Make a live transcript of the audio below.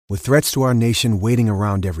With threats to our nation waiting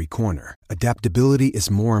around every corner, adaptability is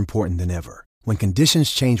more important than ever. When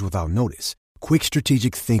conditions change without notice, quick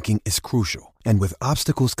strategic thinking is crucial. And with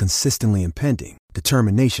obstacles consistently impending,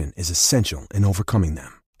 determination is essential in overcoming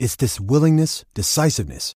them. It's this willingness,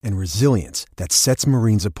 decisiveness, and resilience that sets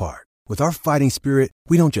Marines apart. With our fighting spirit,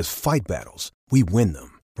 we don't just fight battles, we win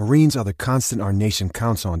them. Marines are the constant our nation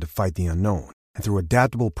counts on to fight the unknown. And through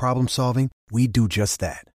adaptable problem solving, we do just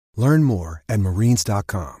that. Learn more at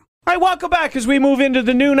marines.com. All right, welcome back as we move into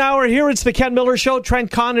the noon hour. Here it's the Ken Miller Show.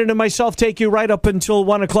 Trent Condon and myself take you right up until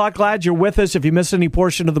 1 o'clock. Glad you're with us. If you miss any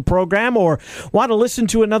portion of the program or want to listen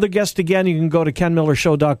to another guest again, you can go to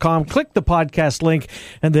kenmillershow.com, click the podcast link,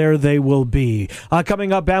 and there they will be.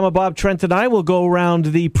 Coming up, Bama Bob, Trent, and I will go around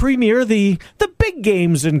the premier, the big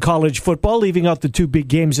games in college football, leaving out the two big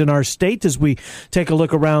games in our state as we take a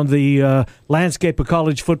look around the landscape of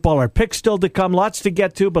college football. Our picks still to come, lots to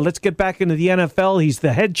get to, but let's get back into the NFL. He's the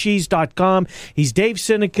headcheese.com. He's Dave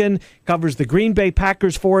Sinekin, covers the Green Bay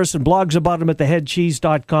Packers for us and blogs about him at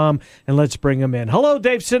theheadcheese.com, and let's bring him in. Hello,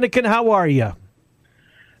 Dave Sinekin. How are you?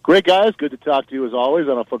 Great, guys. Good to talk to you, as always,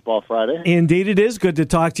 on a Football Friday. Indeed, it is good to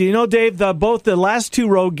talk to you. You know, Dave, both the last two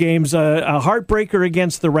road games, a heartbreaker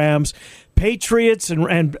against the Rams, Patriots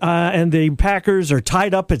and the Packers are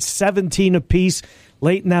tied up at 17 apiece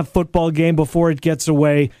late in that football game before it gets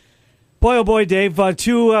away. Boy, oh boy, Dave,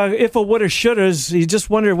 two if-a, woulda, shouldas. You just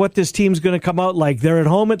wonder what this team's going to come out like. They're at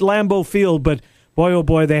home at Lambeau Field, but boy, oh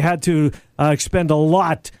boy, they had to expend a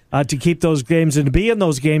lot to keep those games and to be in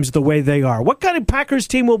those games the way they are. What kind of Packers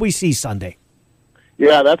team will we see Sunday?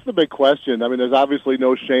 Yeah, that's the big question. I mean, there's obviously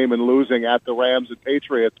no shame in losing at the Rams and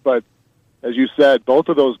Patriots, but as you said, both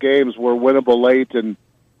of those games were winnable late and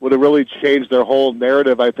would have really changed their whole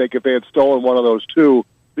narrative, I think, if they had stolen one of those two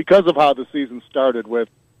because of how the season started with,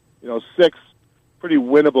 6 pretty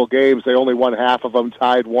winnable games. They only won half of them,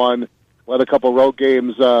 tied one, let a couple road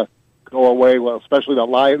games go away, well, especially the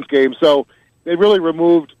Lions game. So they really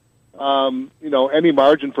removed, any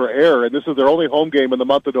margin for error, and this is their only home game in the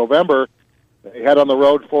month of November. They head on the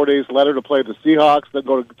road 4 days later to play the Seahawks, then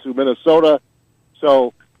go to Minnesota.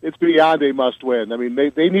 So it's beyond a must-win. I mean,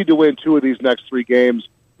 they need to win 2 of these next 3 games.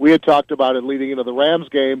 We had talked about it leading into the Rams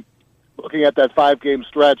game. Looking at that 5-game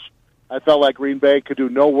stretch, I felt like Green Bay could do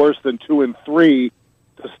no worse than 2 and 3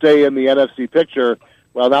 to stay in the NFC picture.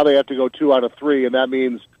 Well, now they have to go 2 out of 3, and that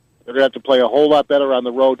means they're going to have to play a whole lot better on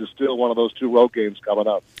the road to steal one of those 2 road games coming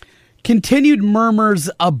up. Continued murmurs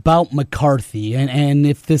about McCarthy, and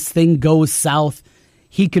if this thing goes south,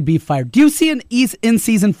 he could be fired. Do you see an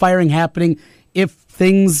in-season firing happening if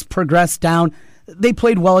things progress down? They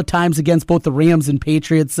played well at times against both the Rams and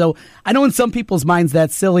Patriots, so I know in some people's minds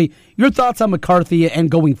that's silly. Your thoughts on McCarthy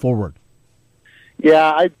and going forward?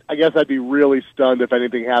 Yeah, I guess I'd be really stunned if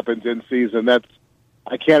anything happens in season.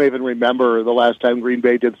 I can't even remember the last time Green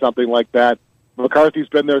Bay did something like that. McCarthy's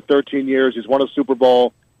been there 13 years. He's won a Super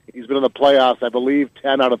Bowl. He's been in the playoffs, I believe,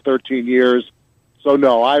 10 out of 13 years. So,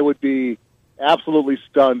 no, I would be absolutely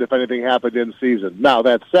stunned if anything happened in season. Now,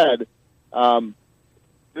 that said,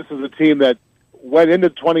 this is a team that went into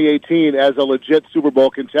 2018 as a legit Super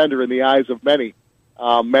Bowl contender in the eyes of many.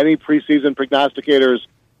 Many preseason prognosticators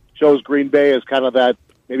chose Green Bay as kind of that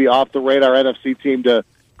maybe off-the-radar NFC team to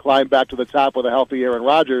climb back to the top with a healthy Aaron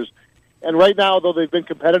Rodgers. And right now, though they've been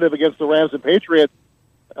competitive against the Rams and Patriots,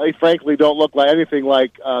 they frankly don't look like anything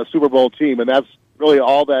like a Super Bowl team, and that's really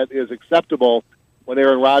all that is acceptable when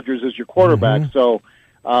Aaron Rodgers is your quarterback. Mm-hmm.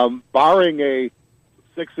 So, barring a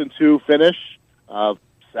 6-2 finish,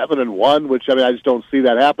 7-1, which I just don't see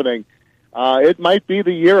that happening. It might be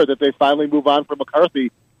the year that they finally move on from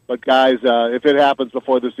McCarthy. But guys, if it happens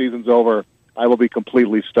before the season's over, I will be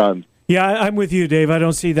completely stunned. Yeah, I'm with you, Dave. I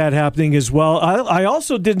don't see that happening as well. I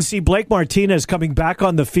also didn't see Blake Martinez coming back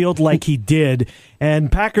on the field like he did,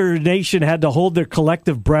 and Packer Nation had to hold their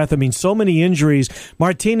collective breath. I mean, so many injuries.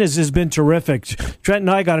 Martinez has been terrific. Trent and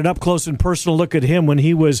I got an up-close and personal look at him when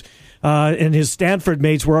he was and his Stanford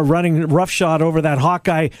mates were running roughshod over that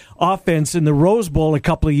Hawkeye offense in the Rose Bowl a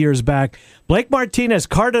couple of years back. Blake Martinez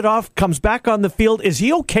carted off, comes back on the field. Is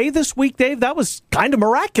he okay this week, Dave? That was kind of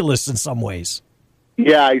miraculous in some ways.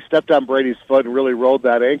 Yeah, he stepped on Brady's foot and really rolled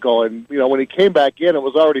that ankle. And, when he came back in, it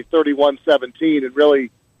was already 31-17, and really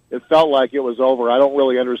it felt like it was over. I don't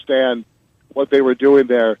really understand what they were doing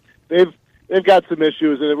there. They've got some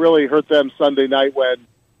issues, and it really hurt them Sunday night when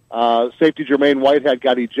safety Jermaine Whitehead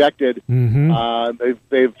got ejected. Mm-hmm.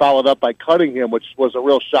 They've followed up by cutting him, which was a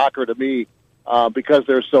real shocker to me because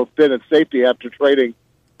they're so thin at safety after trading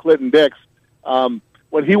Clinton Dix.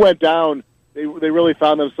 When he went down, they really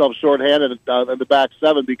found themselves shorthanded in the back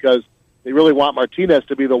seven because they really want Martinez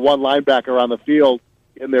to be the one linebacker on the field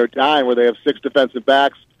in their dime where they have 6 defensive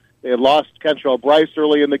backs. They had lost Kentrell Bryce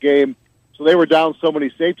early in the game, so they were down so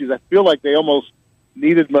many safeties. I feel like they almost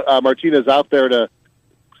needed Martinez out there to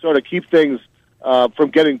sort of keep things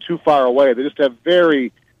from getting too far away. They just have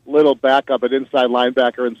very little backup at inside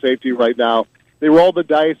linebacker and safety right now. They rolled the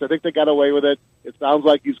dice. I think they got away with it. It sounds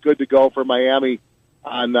like he's good to go for Miami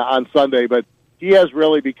on Sunday, but he has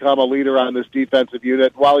really become a leader on this defensive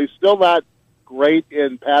unit. While he's still not great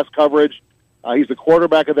in pass coverage, he's the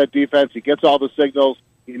quarterback of that defense. He gets all the signals.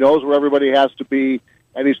 He knows where everybody has to be,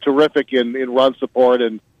 and he's terrific in run support.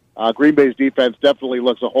 And Green Bay's defense definitely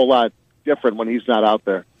looks a whole lot different when he's not out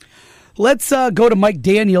there. Let's go to Mike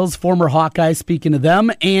Daniels, former Hawkeye, speaking of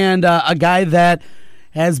them, and a guy that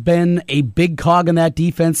has been a big cog in that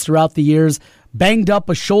defense throughout the years. Banged up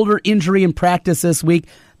a shoulder injury in practice this week.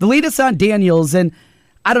 The latest on Daniels, and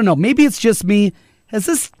I don't know, maybe it's just me. Has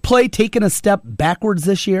this play taken a step backwards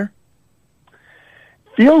this year?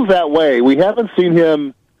 Feels that way. We haven't seen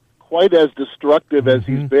him quite as destructive as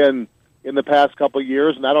he's been in the past couple of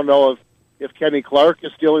years, and I don't know if Kenny Clark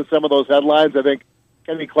is stealing some of those headlines. I think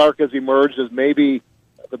Kenny Clark has emerged as maybe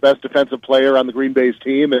the best defensive player on the Green Bay's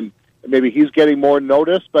team, and maybe he's getting more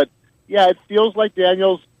notice. But, yeah, it feels like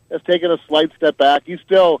Daniels has taken a slight step back. He's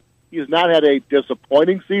not had a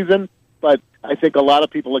disappointing season, but I think a lot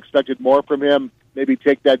of people expected more from him, maybe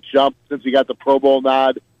take that jump since he got the Pro Bowl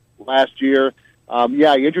nod last year. He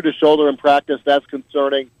injured his shoulder in practice. That's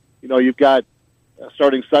concerning. You know, you've got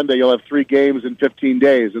starting Sunday, you'll have 3 games in 15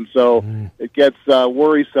 days, and so it gets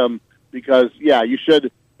worrisome because, you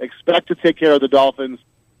should expect to take care of the Dolphins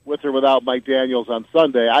with or without Mike Daniels on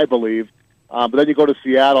Sunday, I believe. But then you go to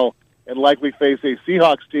Seattle and likely face a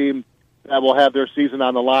Seahawks team that will have their season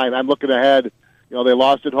on the line. I'm looking ahead. You know, they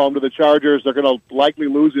lost at home to the Chargers. They're going to likely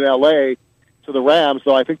lose in L.A. to the Rams,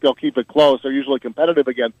 so I think they'll keep it close. They're usually competitive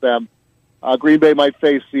against them. Green Bay might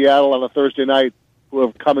face Seattle on a Thursday night, who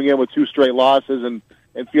are coming in with 2 straight losses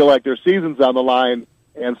and feel like their season's on the line,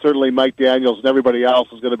 and certainly Mike Daniels and everybody else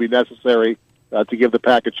is going to be necessary to give the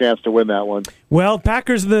Pack a chance to win that one. Well,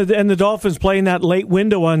 Packers and the Dolphins playing that late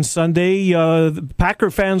window on Sunday. Packer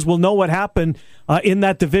fans will know what happened in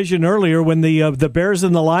that division earlier when the Bears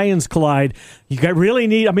and the Lions collide. Really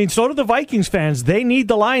need. I mean, so do the Vikings fans. They need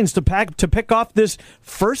the Lions to pick off this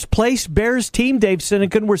first place Bears team. Dave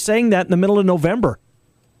Sinekin, we're saying that in the middle of November.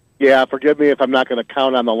 Yeah, forgive me if I'm not going to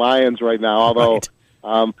count on the Lions right now. Although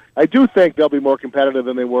I do think they'll be more competitive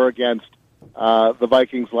than they were against the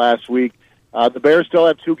Vikings last week. The Bears still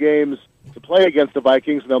have 2 games to play against the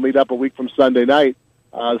Vikings, and they'll meet up a week from Sunday night.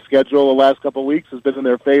 The schedule the last couple of weeks has been in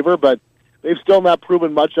their favor, but they've still not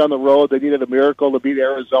proven much on the road. They needed a miracle to beat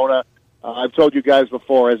Arizona. I've told you guys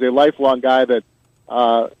before, as a lifelong guy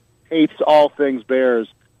that hates all things Bears,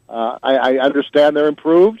 I understand they're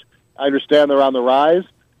improved. I understand they're on the rise,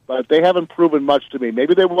 but they haven't proven much to me.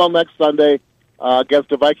 Maybe they will next Sunday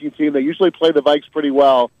against a Viking team. They usually play the Vikes pretty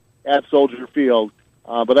well at Soldier Field.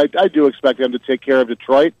 But I do expect them to take care of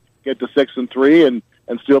Detroit, get to 6-3,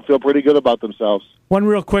 and still feel pretty good about themselves. One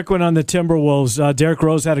real quick one on the Timberwolves. Derrick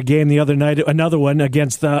Rose had a game the other night, another one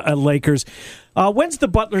against the Lakers. When's the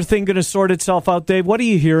Butler thing going to sort itself out, Dave? What are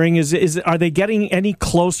you hearing? Are they getting any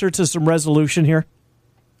closer to some resolution here?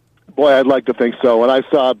 Boy, I'd like to think so. When I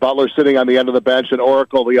saw Butler sitting on the end of the bench in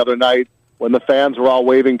Oracle the other night, when the fans were all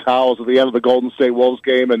waving towels at the end of the Golden State Wolves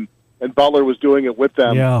game, and Butler was doing it with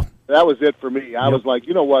them. Yeah. That was it for me. I was like,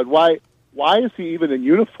 you know what? Why is he even in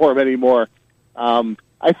uniform anymore?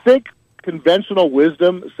 I think conventional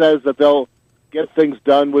wisdom says that they'll get things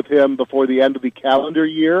done with him before the end of the calendar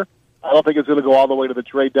year. I don't think it's going to go all the way to the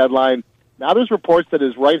trade deadline. Now there's reports that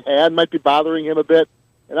his right hand might be bothering him a bit.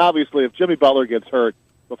 And obviously if Jimmy Butler gets hurt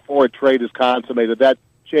before a trade is consummated, that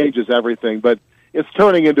changes everything. But it's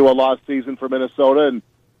turning into a lost season for Minnesota, and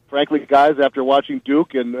frankly, guys, after watching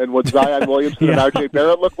Duke and what Zion Williamson and R.J.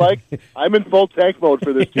 Barrett look like, I'm in full tank mode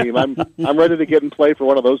for this team. I'm ready to get in play for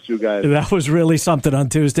one of those 2 guys. That was really something on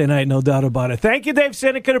Tuesday night, no doubt about it. Thank you, Dave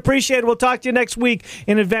Sinekin. Appreciate it. We'll talk to you next week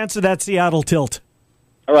in advance of that Seattle tilt.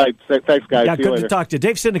 All right. Thanks, guys. Yeah, See you good later. to talk to you.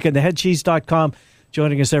 Dave Sinekin, theheadcheese.com,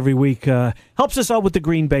 joining us every week. Helps us out with the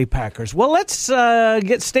Green Bay Packers. Well, let's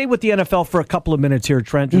stay with the NFL for a couple of minutes here,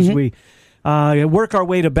 Trent, as we work our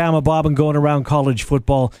way to Bama Bob and going around college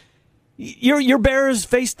football. Your Bears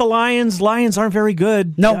face the Lions. Lions aren't very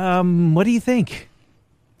good. No. What do you think?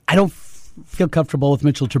 I don't feel comfortable with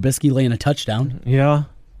Mitchell Trubisky laying a touchdown. Yeah.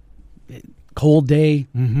 Cold day.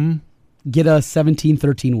 Mm-hmm. Get a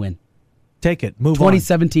 17-13 win. Take it. Move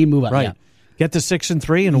 2017, move on. Right. Yeah. Get to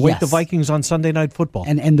 6-3 and await the Vikings on Sunday Night Football.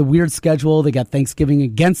 And the weird schedule. They got Thanksgiving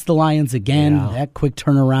against the Lions again. Yeah. That quick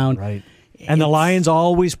turnaround. Right. And the Lions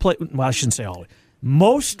always play. Well, I shouldn't say always.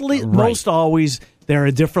 Most always, they're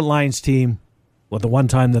a different Lions team. Well, the one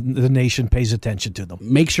time the nation pays attention to them.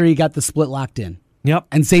 Make sure you got the split locked in. Yep.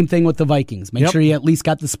 And same thing with the Vikings. Make sure you at least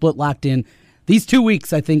got the split locked in. These 2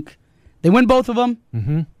 weeks, I think, they win both of them.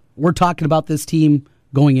 Mm-hmm. We're talking about this team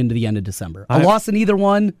going into the end of December. A loss in either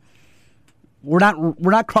one, we're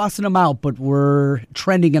not crossing them out, but we're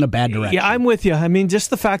trending in a bad direction. Yeah, I'm with you. I mean,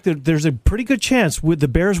 just the fact that there's a pretty good chance the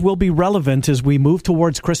Bears will be relevant as we move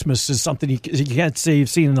towards Christmas is something you can't say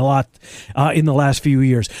you've seen a lot in the last few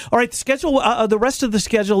years. All right, the schedule, the rest of the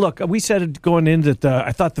schedule. Look, we said it going in that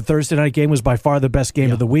I thought the Thursday night game was by far the best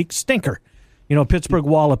game of the week. Stinker. Pittsburgh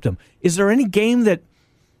walloped them. Is there any game that,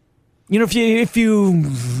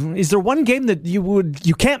 is there one game that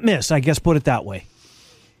you can't miss? I guess put it that way.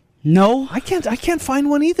 No, I can't find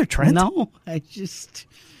one either, Trent. No, it's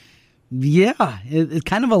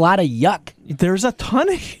kind of a lot of yuck. There's a ton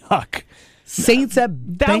of yuck. Saints that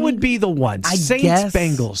would be the one. Saints guess.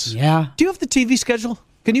 Bengals. Yeah. Do you have the TV schedule?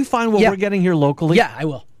 Can you find what we're getting here locally? Yeah, I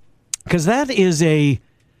will. Because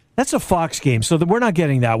that's a Fox game, so we're not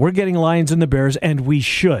getting that. We're getting Lions and the Bears, and we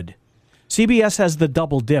should. CBS has the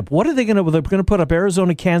double dip. What are they going to? They're going to put up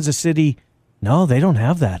Arizona, Kansas City. No, they don't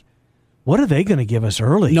have that. What are they going to give us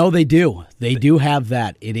early? No, they do. They do have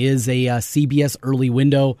that. It is a CBS early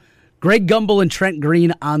window. Greg Gumbel and Trent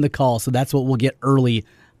Green on the call, so that's what we'll get early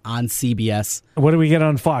on CBS. What do we get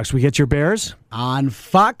on Fox? We get your Bears? On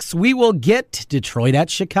Fox, we will get Detroit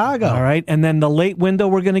at Chicago. All right, and then the late window,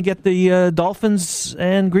 we're going to get the Dolphins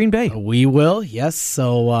and Green Bay. We will, yes.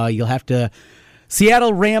 So you'll have to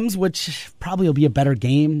Seattle Rams, which probably will be a better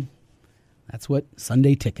game. That's what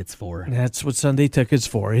Sunday tickets for. That's what Sunday tickets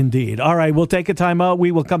for, indeed. All right, we'll take a time out.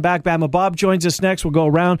 We will come back. Bama Bob joins us next. We'll go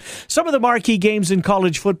around some of the marquee games in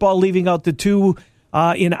college football, leaving out the two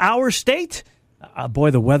in our state.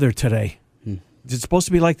 Boy, the weather today. Is it supposed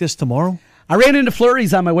to be like this tomorrow? I ran into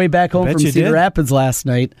flurries on my way back home from Cedar Rapids last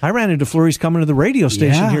night. I ran into flurries coming to the radio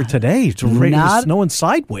station here today. It's snowing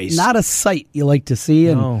sideways. Not a sight you like to see.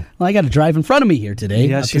 And well, I got to drive in front of me here today.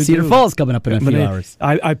 Yes, Cedar Falls coming up in a few hours.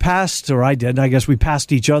 I passed, or I did, I guess we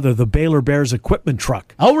passed each other, the Baylor Bears equipment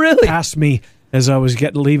truck. Oh, really? Passed me as I was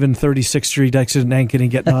leaving 36th Street, exiting Ankeny,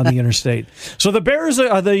 getting on the interstate. So the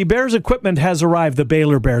Bears equipment has arrived, the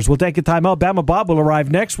Baylor Bears. We'll take a time out. Bama Bob will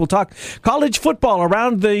arrive next. We'll talk college football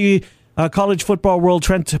around the college football world.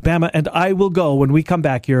 Trent, Bama, and I will go when we come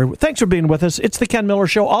back here. Thanks for being with us. It's the Ken Miller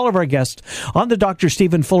Show. All of our guests on the Dr.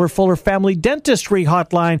 Stephen Fuller Family Dentistry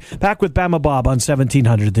Hotline. Back with Bama Bob on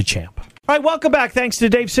 1700 The Champ. All right, welcome back. Thanks to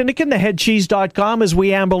Dave Sindikin, theheadcheese.com, as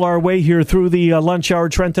we amble our way here through the lunch hour.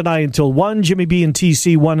 Trent and I until 1, Jimmy B and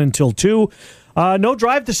TC 1 until 2. No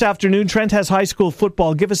drive this afternoon. Trent has high school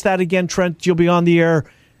football. Give us that again, Trent. You'll be on the air.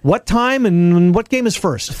 What time and what game is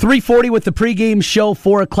first? 3:40 with the pregame show,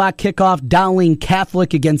 4 o'clock kickoff. Dowling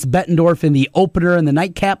Catholic against Bettendorf in the opener, and the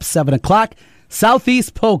nightcap, 7 o'clock.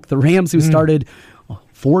 Southeast Polk, the Rams who started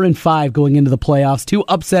 4-5 going into the playoffs. 2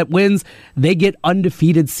 upset wins. They get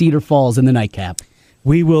undefeated Cedar Falls in the nightcap.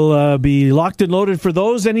 We will be locked and loaded for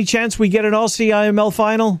those. Any chance we get an all-CIML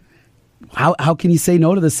final? How can you say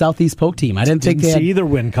no to the Southeast Polk team? I didn't think they had either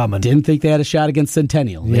win coming. Didn't think they had a shot against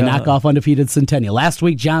Centennial. They knock off undefeated Centennial. Last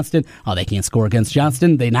week, Johnston. Oh, they can't score against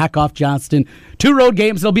Johnston. They knock off Johnston. 2 road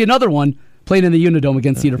games. There'll be another one playing in the Unidome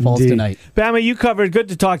against Cedar Falls tonight. Bama, you covered. Good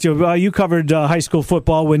to talk to you. You covered high school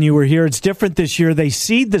football when you were here. It's different this year. They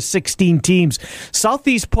seed the 16 teams.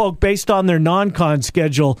 Southeast Polk, based on their non-con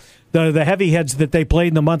schedule, the heavy-heads that they played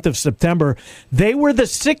in the month of September, they were the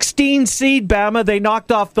 16 seed, Bama. They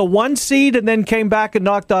knocked off the 1 seed and then came back and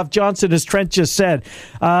knocked off Johnson, as Trent just said.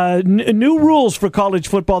 New rules for college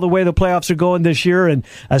football, the way the playoffs are going this year, and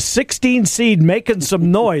a 16 seed making some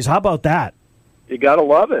noise. How about that? You got to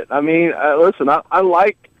love it. I mean, listen, I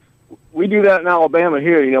like, we do that in Alabama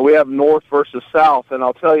here. You know, we have North versus South, and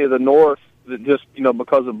I'll tell you the North, just,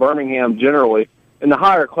 because of Birmingham generally, in the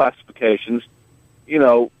higher classifications,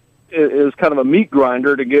 is kind of a meat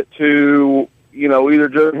grinder to get to, either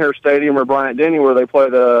Jordan Hare Stadium or Bryant-Denny, where they play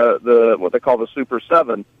the what they call the Super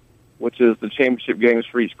 7, which is the championship games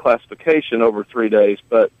for each classification over 3 days.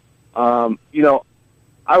 But,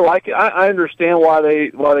 I like it. I understand why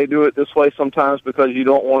they do it this way sometimes, because you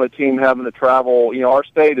don't want a team having to travel. Our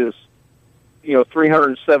state is,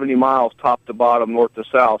 370 miles top to bottom, north to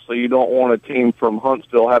south, so you don't want a team from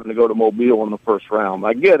Huntsville having to go to Mobile in the first round.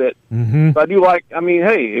 I get it. Mm-hmm. But I do like,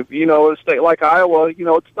 hey, if, a state like Iowa,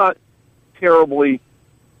 it's not terribly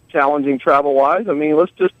challenging travel-wise.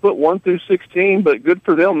 Let's just put 1 through 16, but good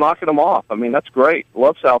for them knocking them off. That's great.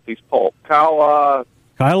 Love Southeast Polk. Kyle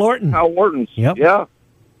Orton. Kyle Orton's. Yep. Yeah.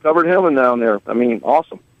 Covered him in down there.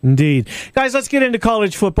 Awesome. Indeed. Guys, let's get into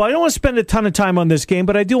college football. I don't want to spend a ton of time on this game,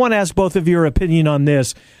 but I do want to ask both of your opinion on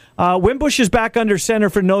this. Wimbush is back under center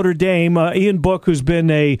for Notre Dame. Ian Book, who's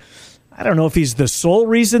been I don't know if he's the sole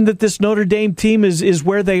reason that this Notre Dame team is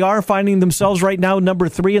where they are, finding themselves right now number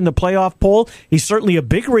 3 in the playoff poll. He's certainly a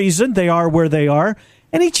big reason they are where they are.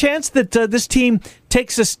 Any chance that this team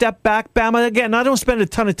takes a step back, Bama? Again, I don't spend a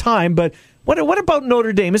ton of time, but what about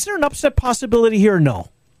Notre Dame? Is there an upset possibility here or no?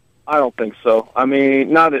 I don't think so. I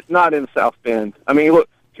mean, not in South Bend. I mean, look,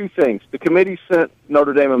 two things. The committee sent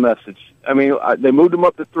Notre Dame a message. I mean, they moved them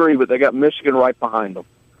up to 3, but they got Michigan right behind them.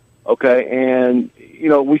 Okay, and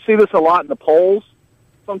we see this a lot in the polls.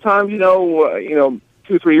 Sometimes, 2-3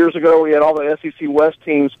 years ago, we had all the SEC West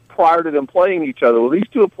teams prior to them playing each other. Well, these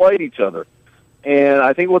two have played each other, and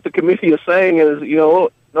I think what the committee is saying is,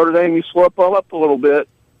 look, Notre Dame, you slip up a little bit.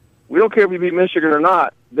 We don't care if you beat Michigan or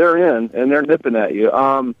not. They're in, and they're nipping at you.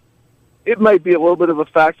 It may be a little bit of a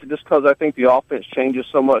factor just because I think the offense changes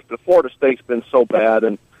so much. But Florida State's been so bad,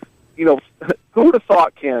 and who would have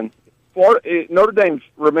thought, Ken? Notre Dame's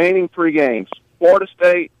remaining 3 games: Florida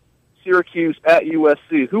State, Syracuse, at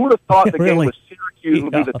USC. Who would have thought the game with Syracuse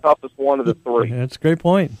would be the toughest one of the 3? That's a great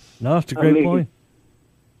point. No, it's a great point.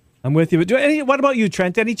 I'm with you. But what about you,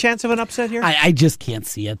 Trent? Any chance of an upset here? I just can't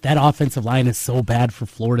see it. That offensive line is so bad for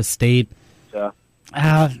Florida State. Yeah.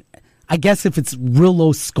 I guess if it's real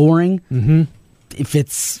low scoring, if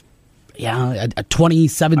it's a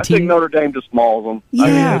 2017. I think Notre Dame just mauls them. Yeah. I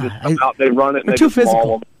mean, they just come out, they run it, and they too just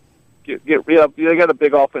maul them. They got a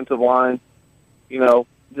big offensive line.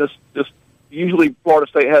 Just usually Florida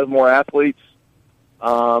State has more athletes,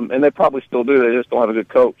 and they probably still do. They just don't have a good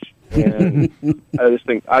coach. And I just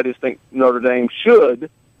think Notre Dame should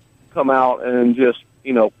come out and just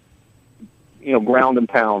ground and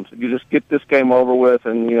pound. You just get this game over with,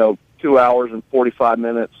 and 2 hours and 45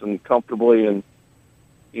 minutes, and comfortably. And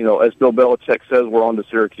as Bill Belichick says, we're on to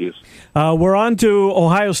Syracuse. We're on to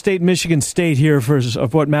Ohio State, Michigan State here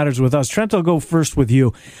of what matters with us. Trent, I'll go first with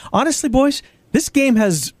you. Honestly, boys, this game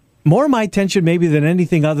has more of my attention maybe than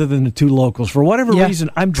anything other than the 2 locals. For whatever reason,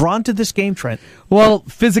 I'm drawn to this game, Trent. Well,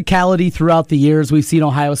 physicality throughout the years. We've seen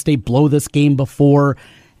Ohio State blow this game before,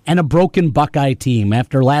 and a broken Buckeye team.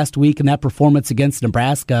 After last week and that performance against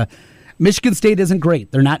Nebraska, Michigan State isn't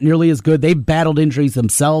great. They're not nearly as good. They've battled injuries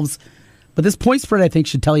themselves. But this point spread, I think,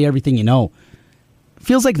 should tell you everything you know.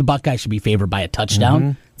 Feels like the Buckeyes should be favored by a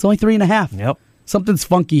touchdown. It's only 3.5. Yep. Something's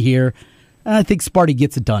funky here. I think Sparty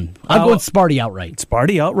gets it done. I'm going Sparty outright.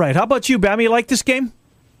 Sparty outright. How about you, Bam? You like this game?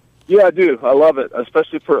 Yeah, I do. I love it,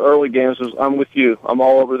 especially for early games. I'm with you. I'm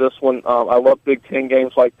all over this one. I love Big Ten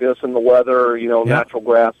games like this and the weather, natural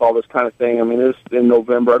grass, all this kind of thing. I mean, it's in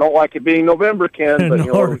November. I don't like it being November, Ken, but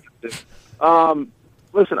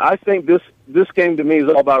listen, I think this game to me is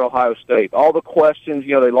all about Ohio State. All the questions,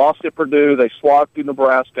 they lost at Purdue, they slogged through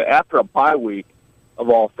Nebraska after a bye week, of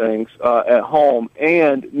all things, at home,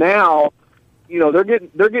 and now, they're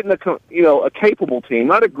getting a capable team,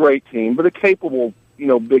 not a great team, but a capable,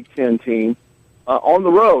 Big Ten team on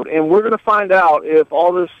the road, and we're going to find out if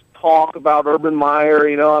all this talk about Urban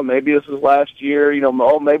Meyer, maybe this is last year,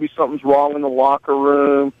 maybe something's wrong in the locker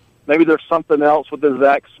room, maybe there's something else with the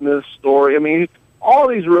Zach Smith story. I mean, all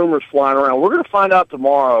these rumors flying around. We're going to find out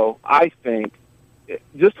tomorrow, I think,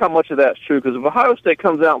 just how much of that's true. Because if Ohio State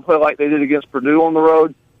comes out and play like they did against Purdue on the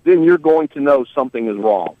road, then you're going to know something is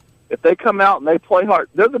wrong. If they come out and they play hard,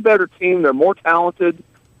 they're the better team. They're more talented.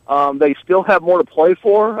 They still have more to play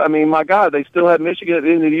for. I mean, my God, they still have Michigan at the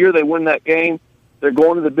end of the year. They win that game. They're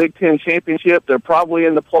going to the Big Ten championship. They're probably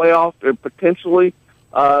in the playoff, or potentially,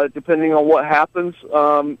 depending on what happens.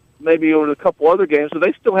 Maybe over a couple other games, so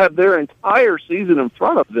they still have their entire season in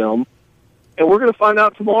front of them, and we're going to find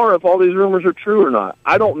out tomorrow if all these rumors are true or not.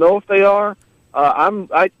 I don't know if they are.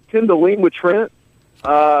 I tend to lean with Trent.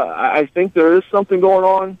 I think there is something going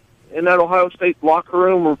on in that Ohio State locker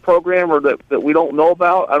room or program or that we don't know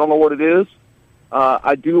about. I don't know what it is.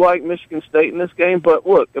 I do like Michigan State in this game, but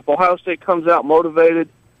look, if Ohio State comes out motivated,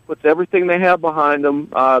 puts everything they have behind them,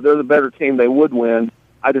 they're the better team, they would win.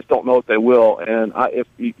 I just don't know if they will. And if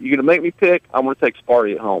you're going to make me pick, I'm going to take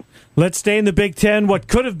Sparty at home. Let's stay in the Big Ten. What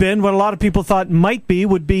could have been, what a lot of people thought would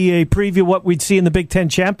be a preview of what we'd see in the Big Ten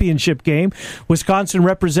championship game. Wisconsin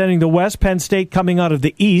representing the West, Penn State coming out of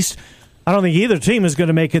the East. I don't think either team is going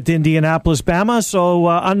to make it to Indianapolis, Bama, so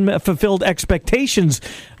unfulfilled expectations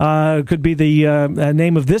could be the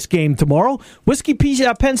name of this game tomorrow. Whiskey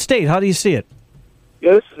Penn State, how do you see it?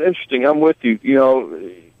 Yeah, this is interesting. I'm with you.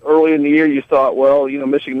 Early in the year, you thought,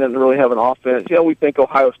 Michigan doesn't really have an offense. We think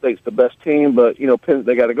Ohio State's the best team, but,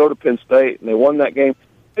 they got to go to Penn State, and they won that game.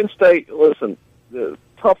 Penn State, listen,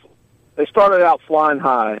 tough. they started out flying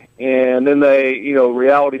high, and then they,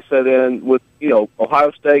 reality set in with,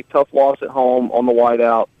 Ohio State, tough loss at home on the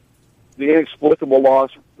whiteout, the inexplicable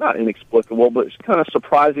loss, not inexplicable, but it's kind of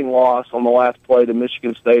surprising loss on the last play to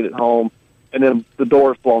Michigan State at home, and then the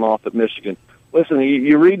doors blown off at Michigan. Listen,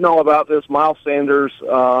 you're reading all about this. Miles Sanders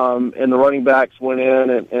and the running backs went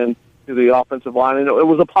in and to the offensive line, and it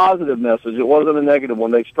was a positive message. It wasn't a negative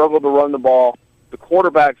one. They struggled to run the ball. The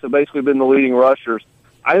quarterbacks have basically been the leading rushers.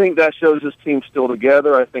 I think that shows this team's still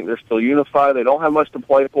together. I think they're still unified. They don't have much to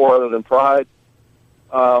play for other than pride.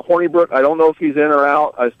 Hornibrook, I don't know if he's in or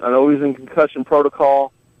out. I know he's in concussion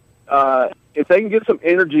protocol. If they can get some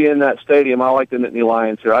energy in that stadium, I like the Nittany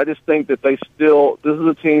Lions here. I just think that this is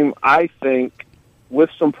a team, I think,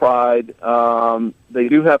 with some pride. They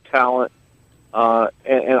do have talent.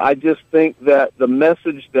 And I just think that the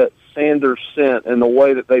message that Sanders sent and the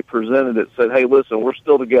way that they presented it said, hey, listen, we're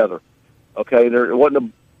still together. Okay, it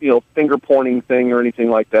wasn't a finger-pointing thing or anything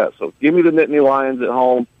like that. So give me the Nittany Lions at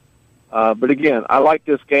home. But again, I like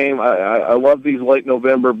this game. I love these late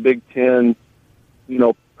November Big Ten,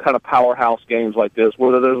 kind of powerhouse games like this.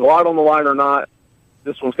 Whether there's a lot on the line or not,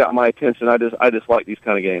 this one's got my attention. I just like these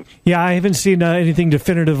kind of games. Yeah, I haven't seen anything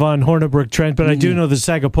definitive on Hornibrook, Trent, but I do know the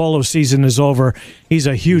Sagapolo season is over. He's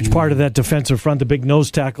a huge part of that defensive front, the big nose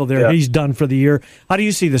tackle there. Yeah. He's done for the year. How do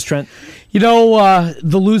you see this, Trent? The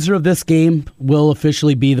loser of this game will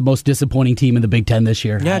officially be the most disappointing team in the Big Ten this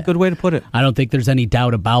year. Yeah, good way to put it. I don't think there's any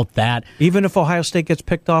doubt about that. Even if Ohio State gets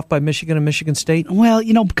picked off by Michigan and Michigan State? Well,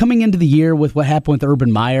 coming into the year with what happened with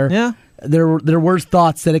Urban Meyer, there were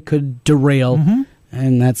thoughts that it could derail. Mm-hmm.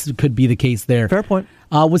 And that could be the case there. Fair point.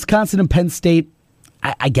 Wisconsin and Penn State,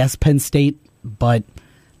 I guess Penn State, but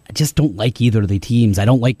I just don't like either of the teams. I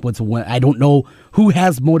don't know who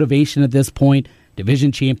has motivation at this point.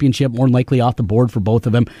 Division championship, more than likely off the board for both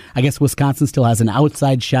of them. I guess Wisconsin still has an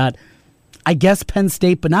outside shot. I guess Penn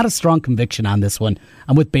State, but not a strong conviction on this one.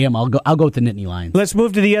 I'm with Bama. I'll go with the Nittany Lions. Let's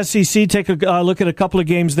move to the SEC. Take a look at a couple of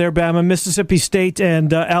games there, Bama. Mississippi State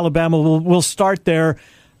and Alabama. We'll start there.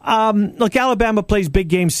 Look, Alabama plays big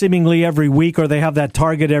games seemingly every week, or they have that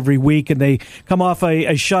target every week, and they come off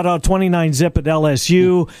a shutout, 29-zip at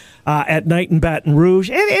LSU at night in Baton Rouge.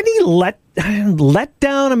 Any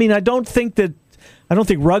letdown? I mean, I don't think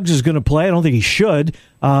Ruggs is going to play. I don't think he should.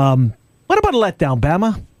 What about a letdown,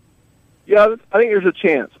 Bama? Yeah, I think there's a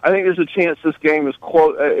chance. I think there's a chance this game is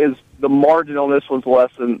the margin on this one's less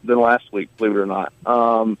than last week, believe it or not.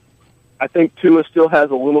 I think Tua still has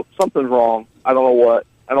something's wrong. I don't know what.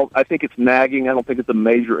 I think it's nagging. I don't think it's a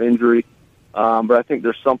major injury, but I think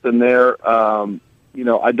there's something there. I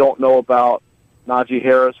don't know about Najee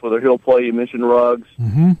Harris, whether he'll play. You mentioned Ruggs.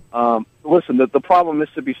 Mm-hmm. Listen, the problem with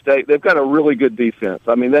Mississippi State, they've got a really good defense.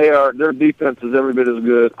 I mean, their defense is every bit as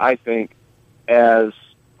good, I think, as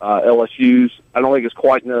LSU's. I don't think it's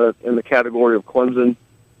quite in the category of Clemson.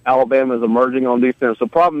 Alabama is emerging on defense. The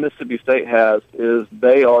problem Mississippi State has is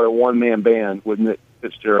they are a one-man band with Nick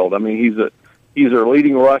Fitzgerald. I mean, he's their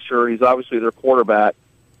leading rusher. He's obviously their quarterback.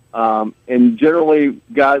 And generally,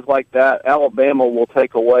 guys like that, Alabama will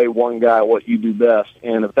take away one guy, what you do best.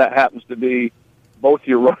 And if that happens to be both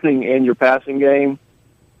your running and your passing game,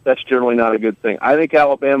 that's generally not a good thing. I think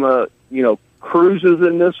Alabama, cruises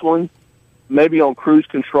in this one, maybe on cruise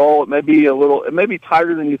control. It may be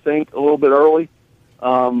tighter than you think a little bit early.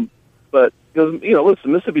 But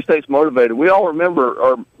listen, Mississippi State's motivated. We all remember,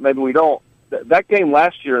 or maybe we don't, that game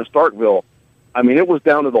last year in Starkville. I mean, it was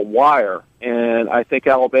down to the wire, and I think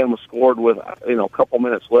Alabama scored with a couple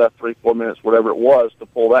minutes left, 3-4 minutes, whatever it was, to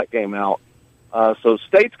pull that game out. So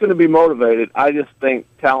State's going to be motivated. I just think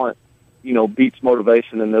talent, beats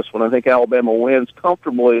motivation in this one. I think Alabama wins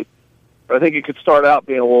comfortably, but I think it could start out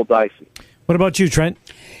being a little dicey. What about you, Trent?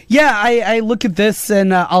 Yeah, I look at this,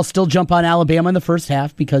 and I'll still jump on Alabama in the first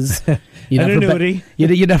half because you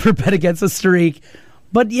never bet against a streak.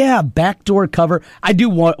 But, yeah, backdoor cover. I do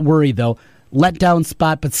worry, though. Letdown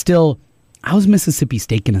spot, but still, how's Mississippi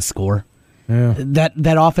State going to score? Yeah.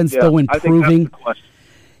 That offense, though, improving. I think that's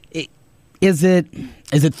the question. Is it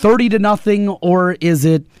 30-0, or is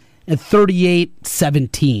it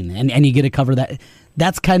 38-17, and you get to cover that?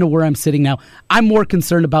 That's kind of where I'm sitting now. I'm more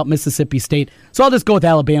concerned about Mississippi State, so I'll just go with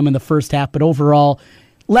Alabama in the first half. But overall,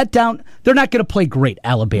 letdown, they're not going to play great,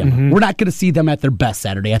 Alabama. Mm-hmm. We're not going to see them at their best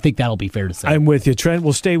Saturday. I think that'll be fair to say. I'm with you. Trent,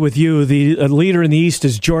 we'll stay with you. The leader in the East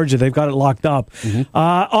is Georgia. They've got it locked up. Mm-hmm.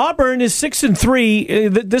 Auburn is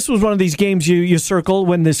 6-3. This was one of these games you circle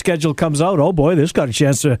when the schedule comes out. Oh, boy, this got a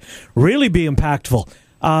chance to really be impactful.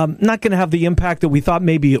 Not going to have the impact that we thought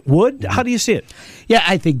maybe it would. How do you see it? Yeah,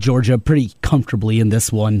 I think Georgia pretty comfortably in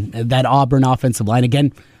this one. That Auburn offensive line,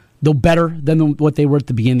 again, though better than what they were at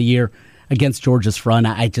the beginning of the year. against Georgia's front.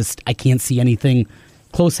 I can't see anything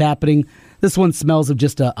close happening. This one smells of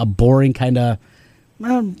just a boring kind of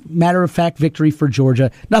matter-of-fact victory for Georgia.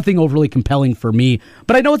 Nothing overly compelling for me.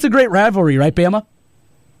 But I know it's a great rivalry, right, Bama?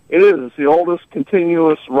 It is. It's the oldest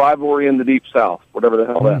continuous rivalry in the Deep South, whatever the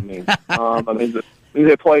hell that means. I mean,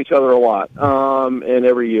 they play each other a lot, and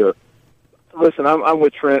every year. Listen, I'm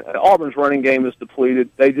with Trent. Auburn's running game is depleted.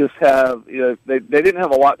 They just have, they didn't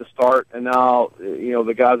have a lot to start, and now,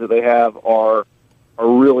 the guys that they have are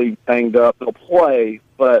really banged up. They'll play,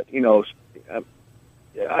 but,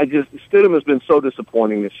 Stidham has been so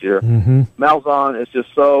disappointing this year. Mm-hmm. Malzahn is just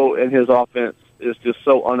and his offense is just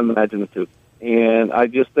so unimaginative. And I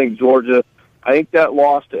just think Georgia, I think that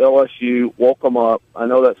loss to LSU woke them up. I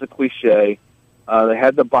know that's a cliche. They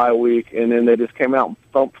had the bye week, and then they just came out and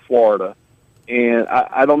thumped Florida. And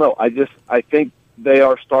I don't know. I think they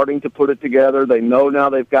are starting to put it together. They know now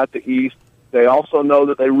they've got the East. They also know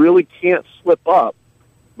that they really can't slip up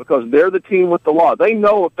because they're the team with the law. They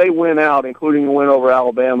know if they win out, including a win over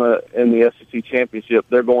Alabama in the SEC championship,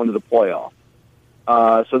 they're going to the playoff.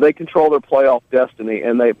 So they control their playoff destiny,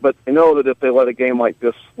 but they know that if they let a game like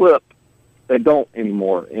this slip, they don't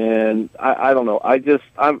anymore. And I don't know.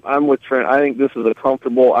 I'm with Trent. I think this is a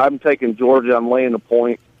comfortable. I'm taking Georgia. I'm laying the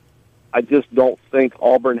point. I just don't think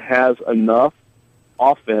Auburn has enough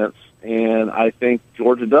offense, and I think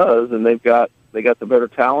Georgia does. And they got the better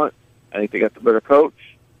talent. I think they got the better coach.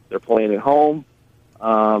 They're playing at home.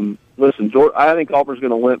 Listen, I think Auburn's going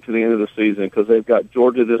to limp to the end of the season because they've got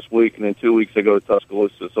Georgia this week, and then 2 weeks they go to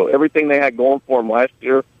Tuscaloosa. So everything they had going for them last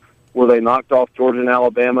year, where they knocked off Georgia and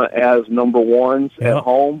Alabama as number ones at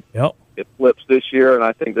home, it flips this year, and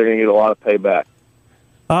I think they're going to get a lot of payback.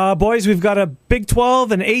 Boys, we've got a Big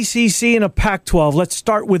 12, an ACC, and a Pac-12. Let's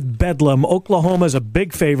start with Bedlam. Oklahoma is a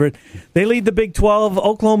big favorite. They lead the Big 12.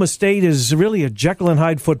 Oklahoma State is really a Jekyll and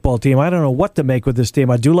Hyde football team. I don't know what to make with this team.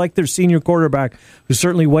 I do like their senior quarterback, who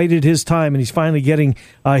certainly waited his time, and he's finally getting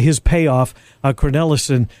his payoff,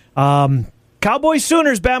 Cornelison. Cowboys,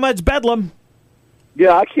 Sooners, Bama, it's Bedlam.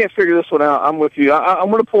 Yeah, I can't figure this one out. I'm with you. I'm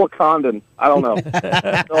going to pull a Condon. I don't know.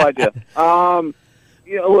 No idea.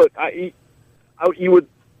 Look,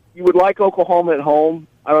 you would like Oklahoma at home.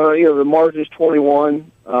 I don't know, the margin's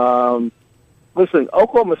 21. Listen,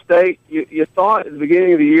 Oklahoma State, you thought at the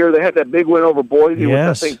beginning of the year they had that big win over Boise, which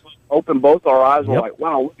I think opened both our eyes. We're like,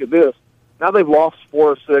 wow, look at this. Now they've lost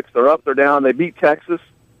 4 or 6. They're up, they're down. They beat Texas.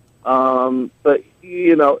 But,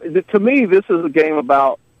 to me, this is a game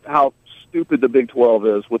about how stupid the Big 12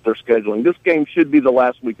 is with their scheduling. This game should be the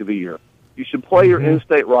last week of the year. You should play your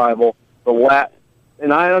in-state rival,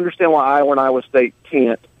 and I understand why Iowa and Iowa State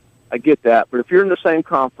can't. I get that. But if you're in the same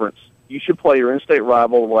conference, you should play your in-state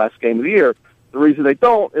rival the last game of the year. The reason they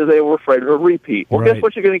don't is they were afraid of a repeat. Well, guess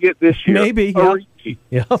what you're going to get this year? Maybe. A repeat.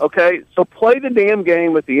 Yeah. Okay? So play the damn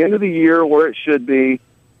game at the end of the year where it should be.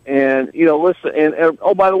 And, listen, and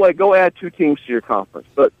oh, by the way, go add 2 teams to your conference.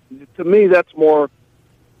 But to me, that's more –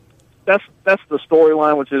 that's the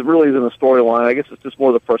storyline, which is really isn't a storyline. I guess it's just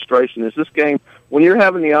more the frustration. Is this game, when you're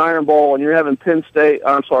having the Iron Bowl and you're having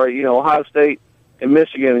Ohio State and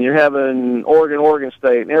Michigan, and you're having Oregon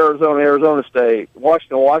State, and Arizona State,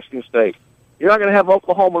 Washington State, you're not going to have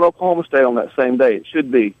Oklahoma and Oklahoma State on that same day. It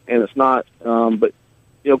should be, and it's not. But,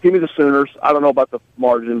 give me the Sooners. I don't know about the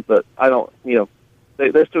margin, but I don't,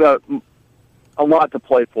 they still got a lot to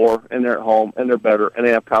play for, and they're at home, and they're better, and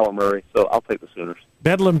they have Kyler Murray, so I'll take the Sooners.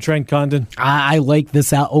 Bedlam, Trent Condon. I like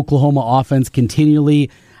this Oklahoma offense continually.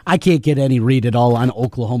 I can't get any read at all on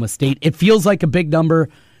Oklahoma State. It feels like a big number.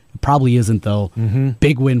 It probably isn't, though. Mm-hmm.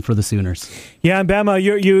 Big win for the Sooners. Yeah, and Bama,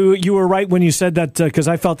 you were right when you said that, because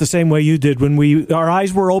I felt the same way you did when our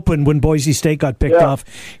eyes were open when Boise State got picked off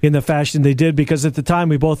in the fashion they did, because at the time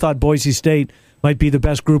we both thought Boise State might be the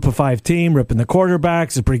best group of 5 team, ripping the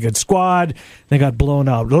quarterbacks, a pretty good squad. They got blown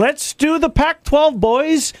out. Let's do the Pac-12,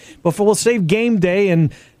 boys, before we'll save game day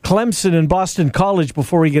and Clemson and Boston College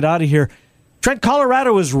before we get out of here. Trent,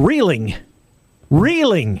 Colorado is reeling.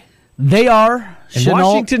 They are. And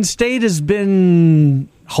Washington State has been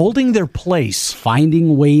holding their place.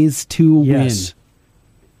 Finding ways to win.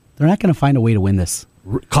 They're not going to find a way to win this.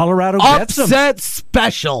 Colorado gets them. Upset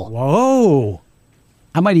special. Whoa.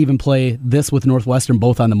 I might even play this with Northwestern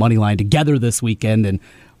both on the money line together this weekend, and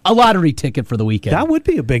a lottery ticket for the weekend. That would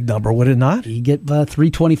be a big number, would it not? You get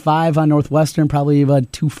 $325 on Northwestern, probably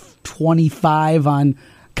about $225 on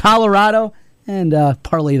Colorado, and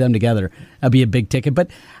parlay them together. That'd be a big ticket.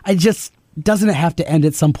 But doesn't it have to end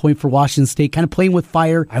at some point for Washington State? Kind of playing with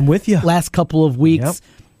fire. I'm with you. Last couple of weeks.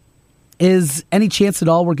 Is any chance at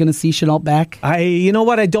all we're going to see Shenault back? You know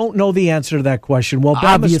what? I don't know the answer to that question. Well,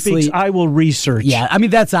 Bama speaks, I will research. Yeah, I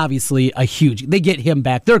mean, that's obviously a huge... They get him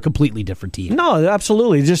back. They're a completely different team. No,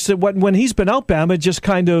 absolutely. Just when he's been out, Bama just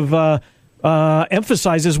kind of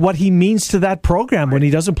emphasizes what he means to that program. When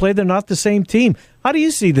he doesn't play, they're not the same team. How do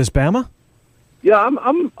you see this, Bama? Yeah,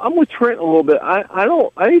 I'm with Trent a little bit. I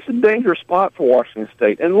think it's a dangerous spot for Washington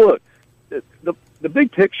State. And look, the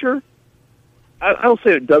big picture, I don't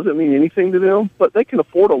say it doesn't mean anything to them, but they can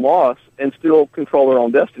afford a loss and still control their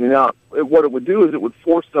own destiny. Now, what it would do is it would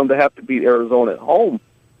force them to have to beat Arizona at home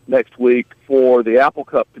next week for the Apple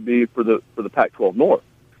Cup to be for the Pac-12 North.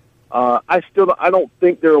 I don't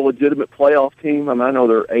think they're a legitimate playoff team. I mean, I know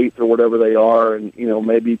they're 8th or whatever they are, and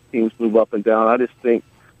maybe teams move up and down.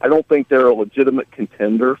 I don't think they're a legitimate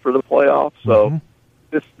contender for the playoffs. So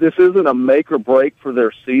this isn't a make or break for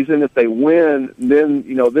their season. If they win, then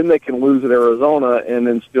they can lose at Arizona and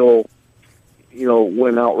then still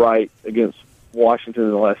win outright against Washington in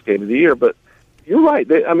the last game of the year. But you're right.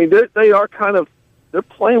 They are kind of they're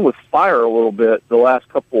playing with fire a little bit the last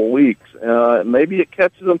couple of weeks. Maybe it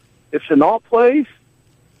catches them. If Shenault plays,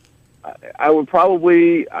 I would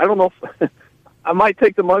probably I don't know. I might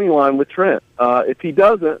take the money line with Trent. If he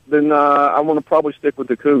doesn't, then I'm going to probably stick with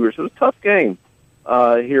the Cougars. It was a tough game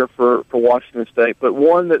here for Washington State, but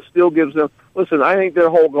one that still gives them. Listen, I think their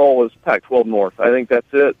whole goal is Pac-12 North. I think that's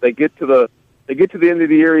it. They get to the end of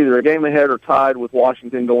the year either a game ahead or tied with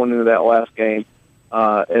Washington going into that last game,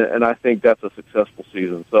 and I think that's a successful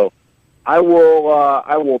season. So I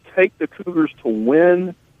will take the Cougars to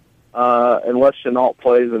win unless Shenault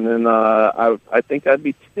plays, and then I think I'd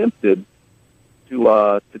be tempted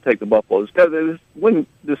to take the Buffaloes. When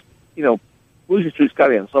this, losing streak's got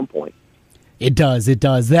to end at some point. It does.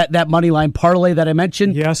 That money line parlay that I